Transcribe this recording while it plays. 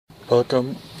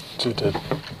Welcome to the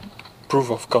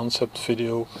proof of concept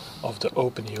video of the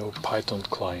openEO Python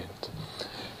client.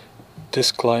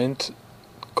 This client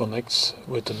connects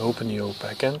with an openEO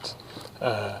backend,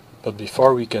 but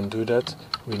before we can do that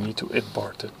we need to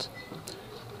import it.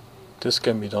 This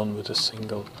can be done with a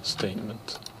single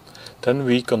statement. Then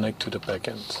we connect to the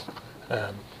backend.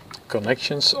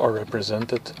 Connections are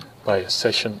represented by a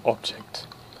session object.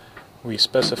 We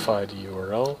specify the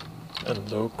URL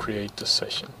and create the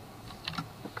session.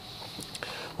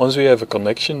 Once we have a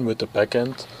connection with the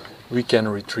backend, we can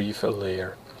retrieve a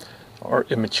layer or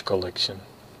image collection.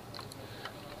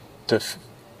 The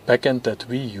backend that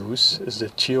we use is the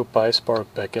GeoPySpark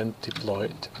backend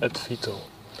deployed at Vito.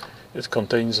 It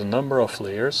contains a number of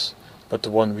layers, but the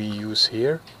one we use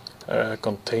here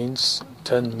contains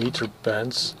 10-meter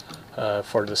bands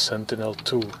for the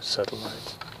Sentinel-2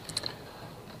 satellite.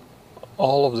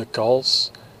 All of the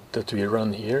calls that we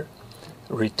run here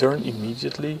return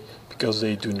immediately because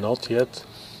they do not yet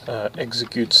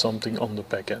execute something on the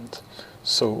backend.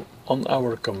 So on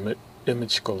our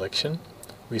image collection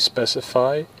we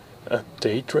specify a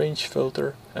date range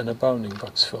filter and a bounding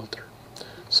box filter.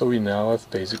 So we now have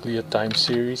basically a time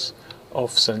series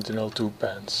of Sentinel-2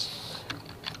 bands.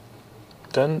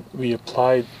 Then we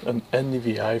apply an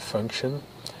NDVI function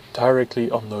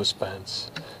directly on those bands.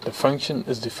 The function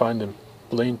is defined in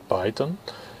plain Python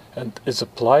and is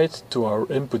applied to our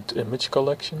input image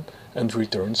collection and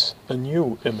returns a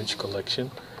new image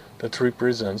collection that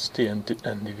represents the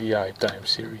NDVI time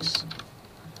series.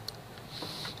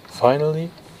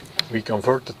 Finally, we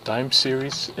convert the time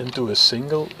series into a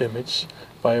single image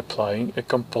by applying a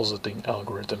compositing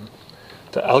algorithm.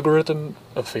 The algorithm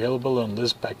available on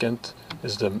this backend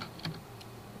is the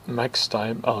max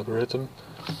time algorithm,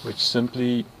 which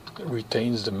simply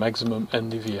retains the maximum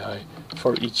NDVI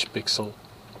for each pixel.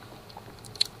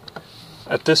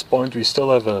 At this point we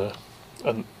still have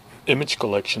an image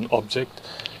collection object,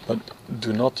 but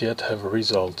do not yet have a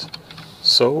result.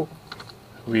 So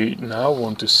we now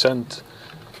want to send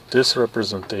this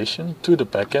representation to the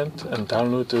backend and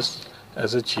download this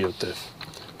as a GeoTIFF.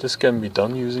 This can be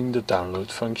done using the download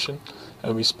function,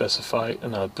 and we specify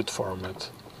an output format.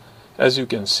 As you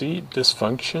can see, this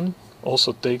function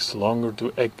also takes longer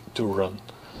to run.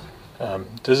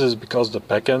 This is because the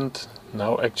backend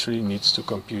now actually needs to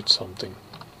compute something.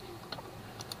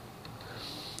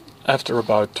 After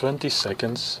about 20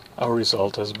 seconds our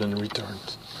result has been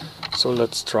returned. So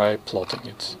let's try plotting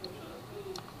it.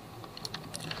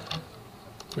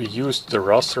 We used the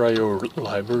raster.io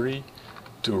library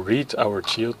to read our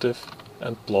GeoTIFF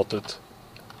and plotted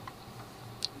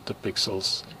the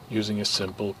pixels using a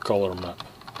simple color map.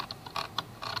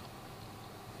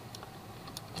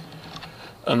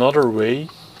 Another way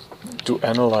to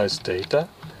analyze data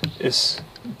is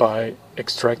by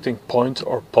extracting point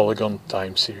or polygon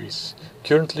time series.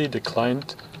 Currently the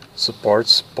client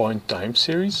supports point time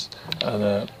series,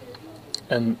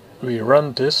 and we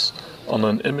run this on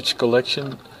an image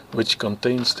collection which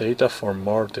contains data for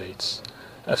more dates.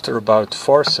 After about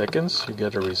 4 seconds you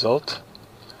get a result,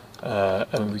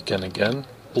 and we can again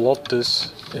plot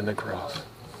this in a graph.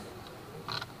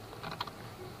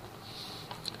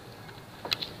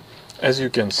 As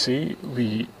you can see,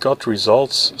 we got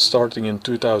results starting in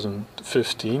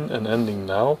 2015 and ending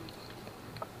now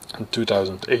in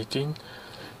 2018,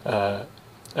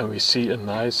 and we see a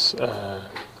nice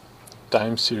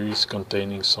time series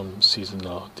containing some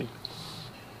seasonality.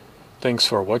 Thanks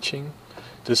for watching.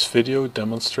 This video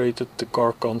demonstrated the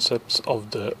core concepts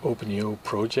of the openEO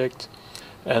project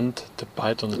and the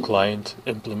Python client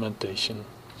implementation.